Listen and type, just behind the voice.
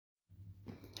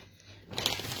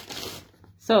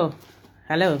So,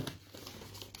 hello.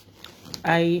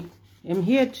 I am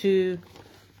here to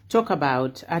talk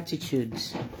about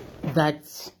attitudes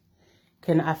that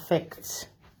can affect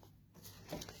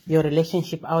your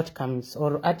relationship outcomes,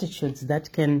 or attitudes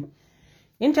that can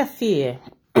interfere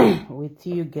with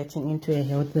you getting into a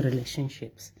healthy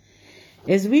relationships.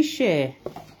 As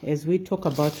we talk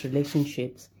about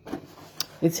relationships,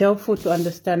 it's helpful to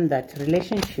understand that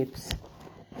relationships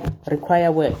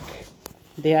require work.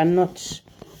 They are not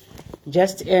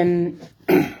just a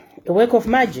work of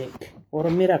magic or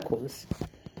miracles.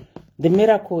 The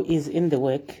miracle is in the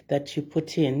work that you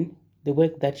put in, the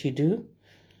work that you do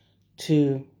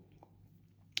to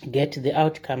get the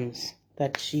outcomes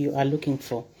that you are looking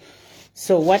for.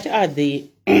 So what are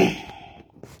the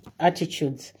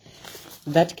attitudes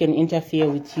that can interfere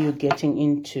with you getting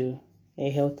into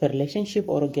a healthy relationship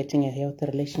or getting a healthy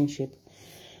relationship?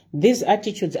 These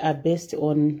attitudes are based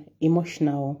on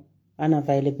emotional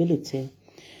unavailability.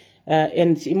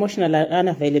 And emotional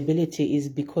unavailability is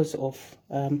because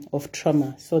of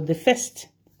trauma. So the first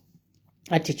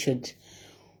attitude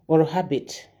or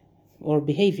habit or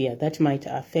behavior that might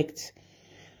affect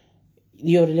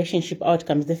your relationship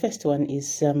outcomes, the first one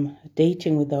is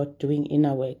dating without doing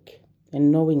inner work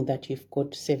and knowing that you've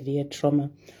got severe trauma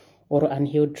or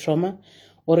unhealed trauma,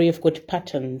 or you've got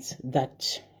patterns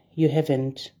that you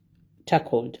haven't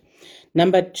tackled.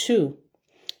 Number two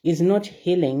is not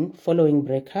healing following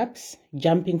breakups,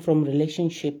 jumping from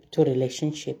relationship to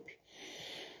relationship.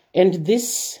 And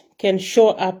this can show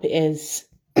up as,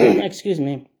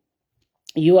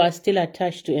 you are still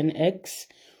attached to an ex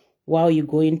while you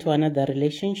go into another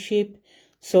relationship.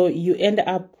 So you end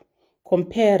up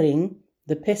comparing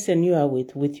the person you are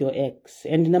with your ex.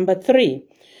 And number three,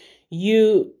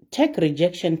 you take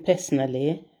rejection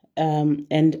personally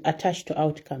and attach to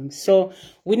outcomes. So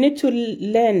we need to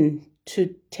learn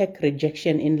to take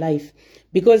rejection in life,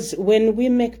 because when we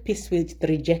make peace with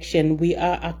rejection, we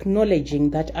are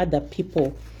acknowledging that other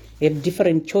people have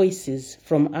different choices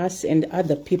from us and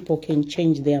other people can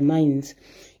change their minds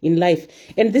in life.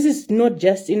 And this is not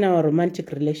just in our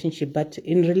romantic relationship, but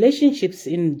in relationships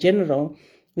in general.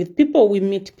 With people we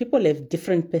meet, people have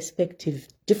different perspectives,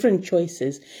 different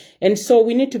choices. And so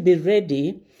we need to be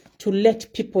ready to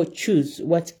let people choose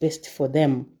what's best for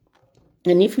them.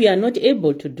 And if we are not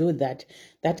able to do that,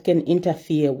 that can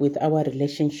interfere with our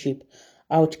relationship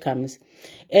outcomes.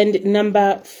 And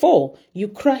number four, you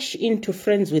crash into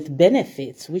friends with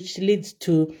benefits, which leads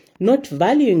to not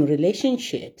valuing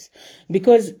relationships.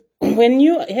 Because when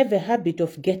you have a habit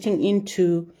of getting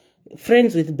into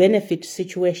friends with benefit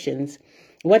situations,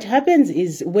 what happens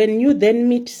is when you then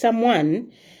meet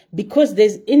someone, because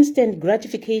there's instant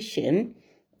gratification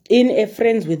in a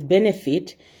friends with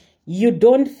benefit, you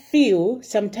don't feel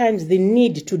sometimes the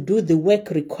need to do the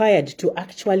work required to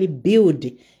actually build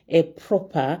a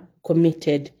proper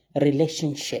committed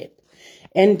relationship.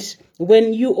 And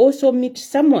when you also meet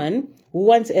someone who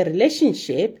wants a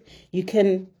relationship, you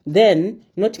can then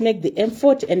not make the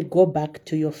effort and go back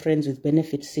to your friends with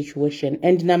benefit situation.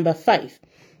 And number five,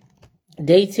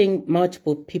 dating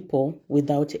multiple people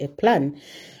without a plan.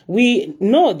 We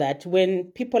know that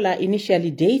when people are initially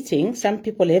dating, some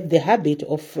people have the habit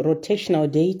of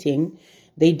rotational dating.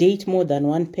 They date more than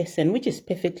one person, which is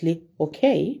perfectly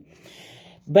okay.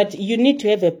 But you need to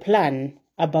have a plan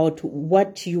about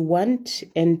what you want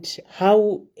and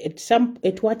how,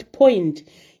 at what point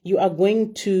you are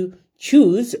going to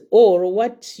choose, or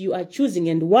what you are choosing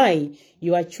and why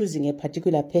you are choosing a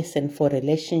particular person for a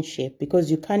relationship,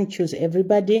 because you can't choose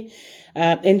everybody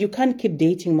and you can't keep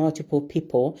dating multiple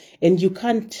people, and you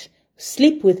can't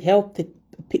sleep with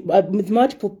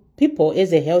multiple people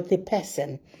as a healthy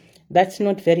person. That's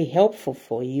not very helpful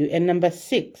for you. And number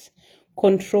six,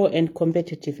 control and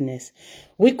competitiveness.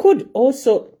 We could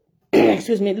also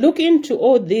look into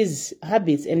all these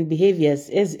habits and behaviors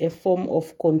as a form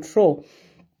of control,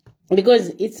 because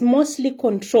it's mostly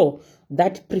control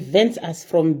that prevents us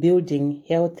from building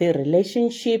healthy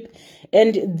relationship.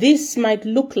 And this might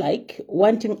look like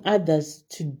wanting others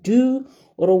to do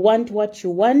or want what you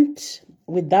want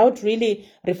without really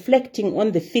reflecting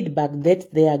on the feedback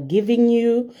that they are giving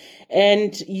you.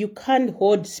 And you can't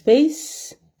hold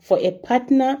space for a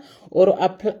partner or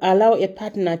allow a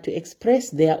partner to express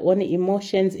their own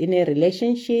emotions in a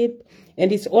relationship.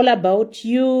 And it's all about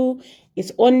you.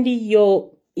 It's only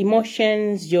your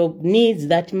emotions, your needs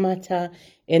that matter,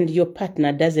 and your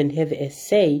partner doesn't have a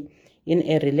say in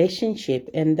a relationship,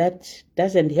 and that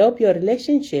doesn't help your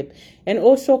relationship. And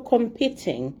also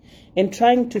competing and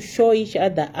trying to show each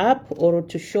other up, or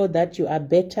to show that you are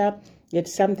better at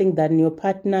something than your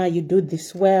partner, you do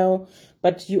this well,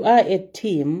 but you are a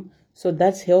team, So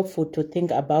that's helpful to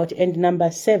think about. And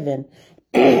number 7,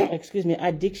 excuse me,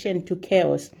 addiction to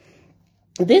chaos.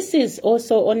 This is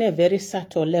also on a very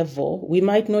subtle level. We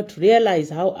might not realize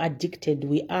how addicted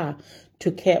we are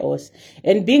to chaos.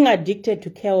 And being addicted to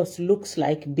chaos looks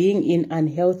like being in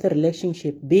unhealthy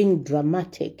relationship, being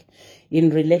dramatic in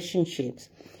relationships,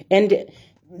 and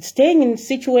staying in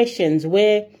situations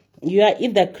where you are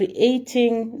either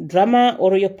creating drama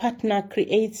or your partner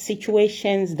creates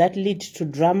situations that lead to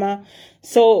drama.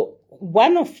 So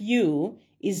one of you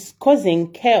is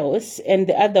causing chaos and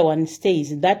the other one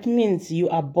stays. That means you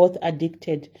are both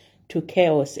addicted to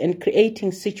chaos and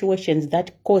creating situations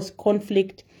that cause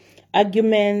conflict,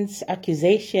 arguments,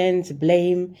 accusations,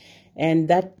 blame, and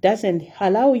that doesn't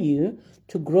allow you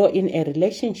to grow in a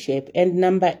relationship. And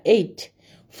number 8,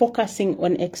 focusing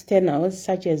on externals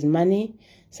such as money,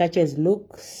 such as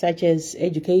looks, such as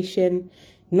education,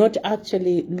 not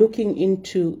actually looking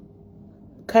into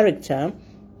character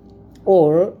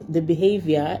or the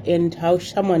behavior and how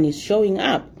someone is showing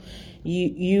up.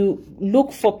 You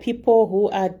look for people who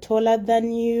are taller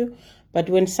than you, but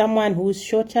when someone who's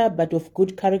shorter but of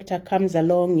good character comes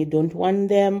along, you don't want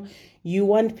them. You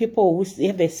want people who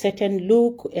have a certain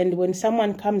look, and when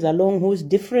someone comes along who's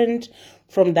different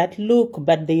from that look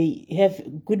but they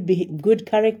have good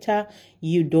character,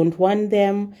 you don't want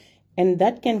them. And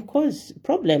that can cause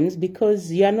problems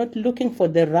because you are not looking for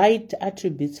the right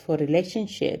attributes for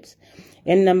relationships.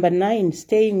 And number 9,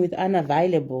 staying with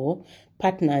unavailable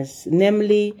partners,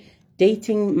 namely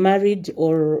dating married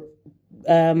or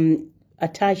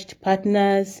attached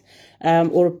partners,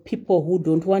 or people who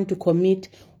don't want to commit.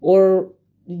 Or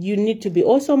you need to be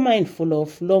also mindful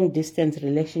of long distance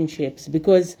relationships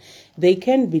because they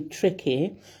can be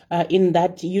tricky in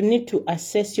that you need to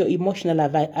assess your emotional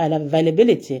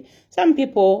availability. Some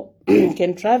people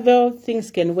can travel, things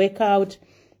can work out,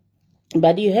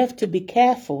 but you have to be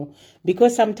careful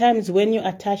because sometimes when you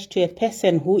attach to a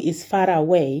person who is far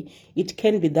away, it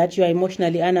can be that you are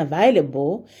emotionally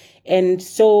unavailable, and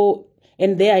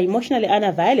they are emotionally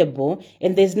unavailable,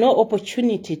 and there's no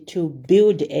opportunity to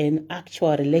build an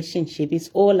actual relationship. It's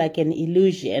all like an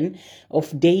illusion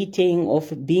of dating,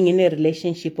 of being in a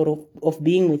relationship, or of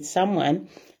being with someone.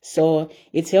 So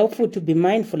it's helpful to be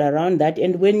mindful around that.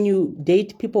 And when you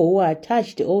date people who are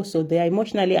attached also, they are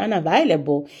emotionally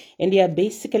unavailable, and they are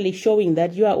basically showing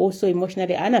that you are also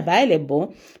emotionally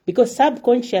unavailable because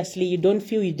subconsciously you don't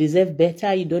feel you deserve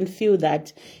better, you don't feel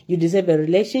that you deserve a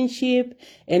relationship,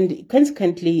 and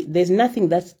consequently there's nothing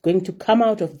that's going to come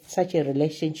out of such a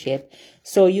relationship.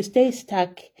 So you stay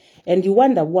stuck and you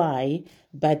wonder why,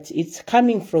 but it's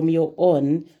coming from your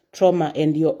own trauma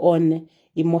and your own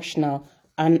emotional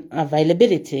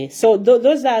unavailability. So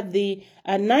those are the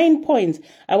 9 points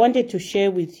I wanted to share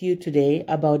with you today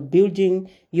about building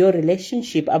your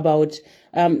relationship, about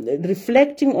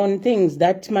reflecting on things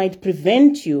that might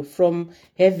prevent you from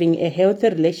having a healthy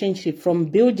relationship, from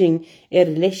building a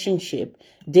relationship.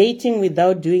 Dating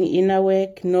without doing inner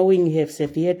work, knowing you have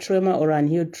severe trauma or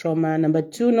unhealed trauma. Number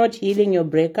 2, not healing your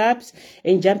breakups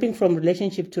and jumping from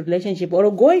relationship to relationship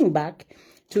or going back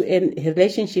to a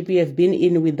relationship you have been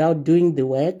in without doing the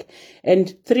work.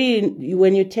 And 3,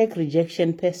 when you take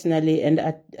rejection personally and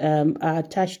are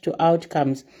attached to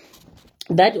outcomes,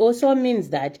 that also means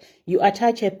that you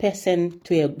attach a person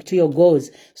to your goals.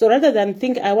 So rather than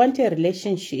think, I want a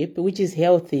relationship which is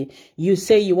healthy, you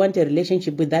say you want a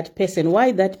relationship with that person.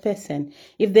 Why that person?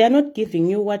 If they are not giving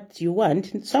you what you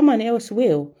want, someone else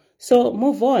will. So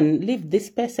move on, leave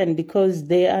this person because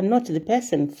they are not the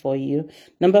person for you.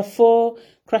 Number 4,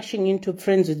 crashing into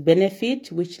friends with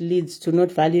benefit, which leads to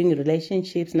not valuing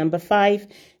relationships. Number 5,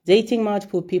 dating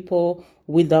multiple people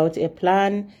without a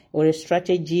plan or a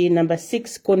strategy. Number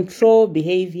 6, control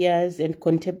behaviors and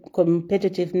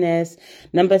competitiveness.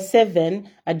 Number 7,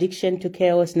 addiction to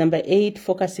chaos. Number 8,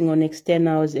 focusing on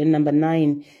externals. And number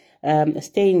 9,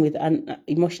 staying with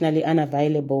emotionally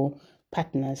unavailable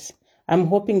partners. I'm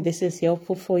hoping this is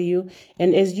helpful for you.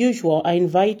 And as usual, I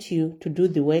invite you to do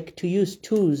the work, to use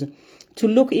tools, to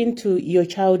look into your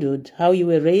childhood, how you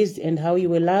were raised and how you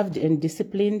were loved and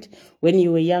disciplined when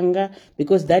you were younger,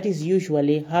 because that is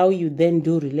usually how you then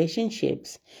do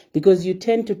relationships, because you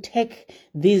tend to take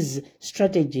these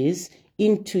strategies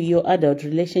into your adult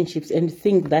relationships and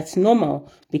think that's normal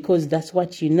because that's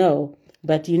what you know.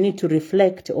 but you need to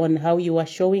reflect on how you are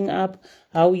showing up,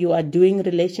 how you are doing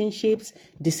relationships,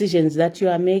 decisions that you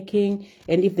are making,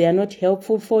 and if they are not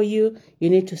helpful for you, you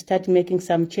need to start making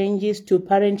some changes to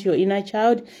parent your inner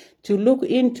child, to look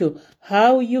into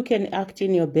how you can act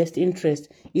in your best interest.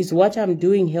 Is what I'm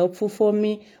doing helpful for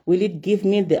me? Will it give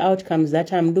me the outcomes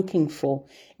that I'm looking for?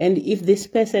 And if this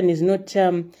person is not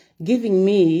giving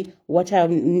me what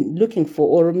I'm looking for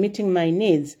or meeting my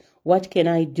needs, what can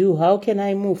I do? How can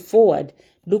I move forward?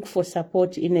 Look for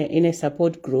support in a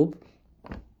support group.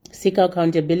 Seek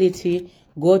accountability,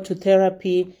 go to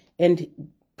therapy, and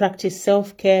practice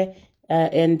self-care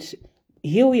and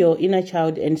heal your inner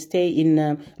child, and stay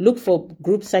in, look for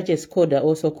groups such as CODA,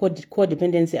 also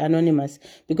Codependency Anonymous,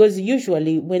 because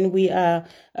usually when we are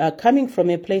coming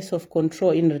from a place of control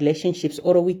in relationships,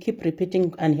 or we keep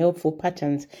repeating unhelpful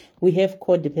patterns, we have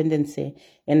codependency,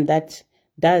 and that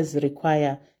does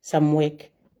require some work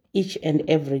each and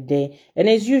every day. And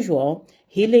as usual,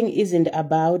 healing isn't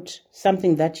about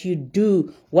something that you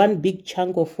do one big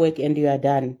chunk of work and you are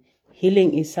done.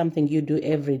 Healing is something you do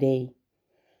every day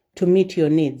to meet your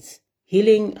needs.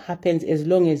 Healing happens as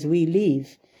long as we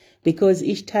live, because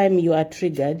each time you are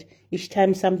triggered, each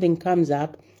time something comes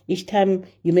up, each time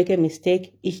you make a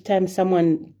mistake, each time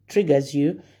someone triggers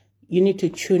you, you need to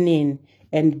tune in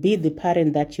and be the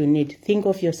parent that you need. Think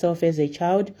of yourself as a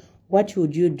child. What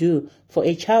would you do for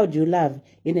a child you love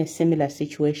in a similar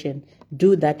situation?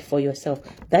 Do that for yourself.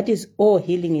 That is all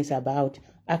healing is about.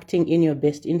 Acting in your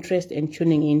best interest and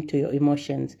tuning into your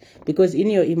emotions, because in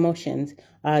your emotions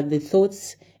are the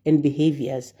thoughts and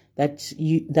behaviors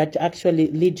that actually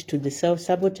lead to the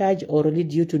self-sabotage or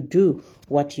lead you to do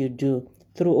what you do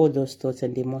through all those thoughts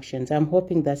and emotions. I'm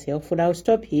hoping that's helpful. I'll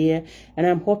stop here, and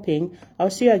I'm hoping I'll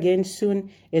see you again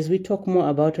soon as we talk more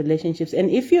about relationships. And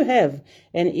if you have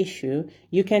an issue,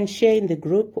 you can share in the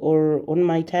group or on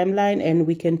my timeline, and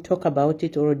we can talk about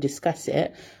it or discuss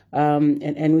it.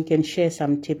 And we can share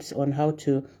some tips on how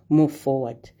to move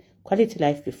forward. Quality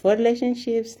life before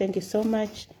relationships. Thank you so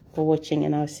much for watching,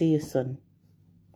 and I'll see you soon.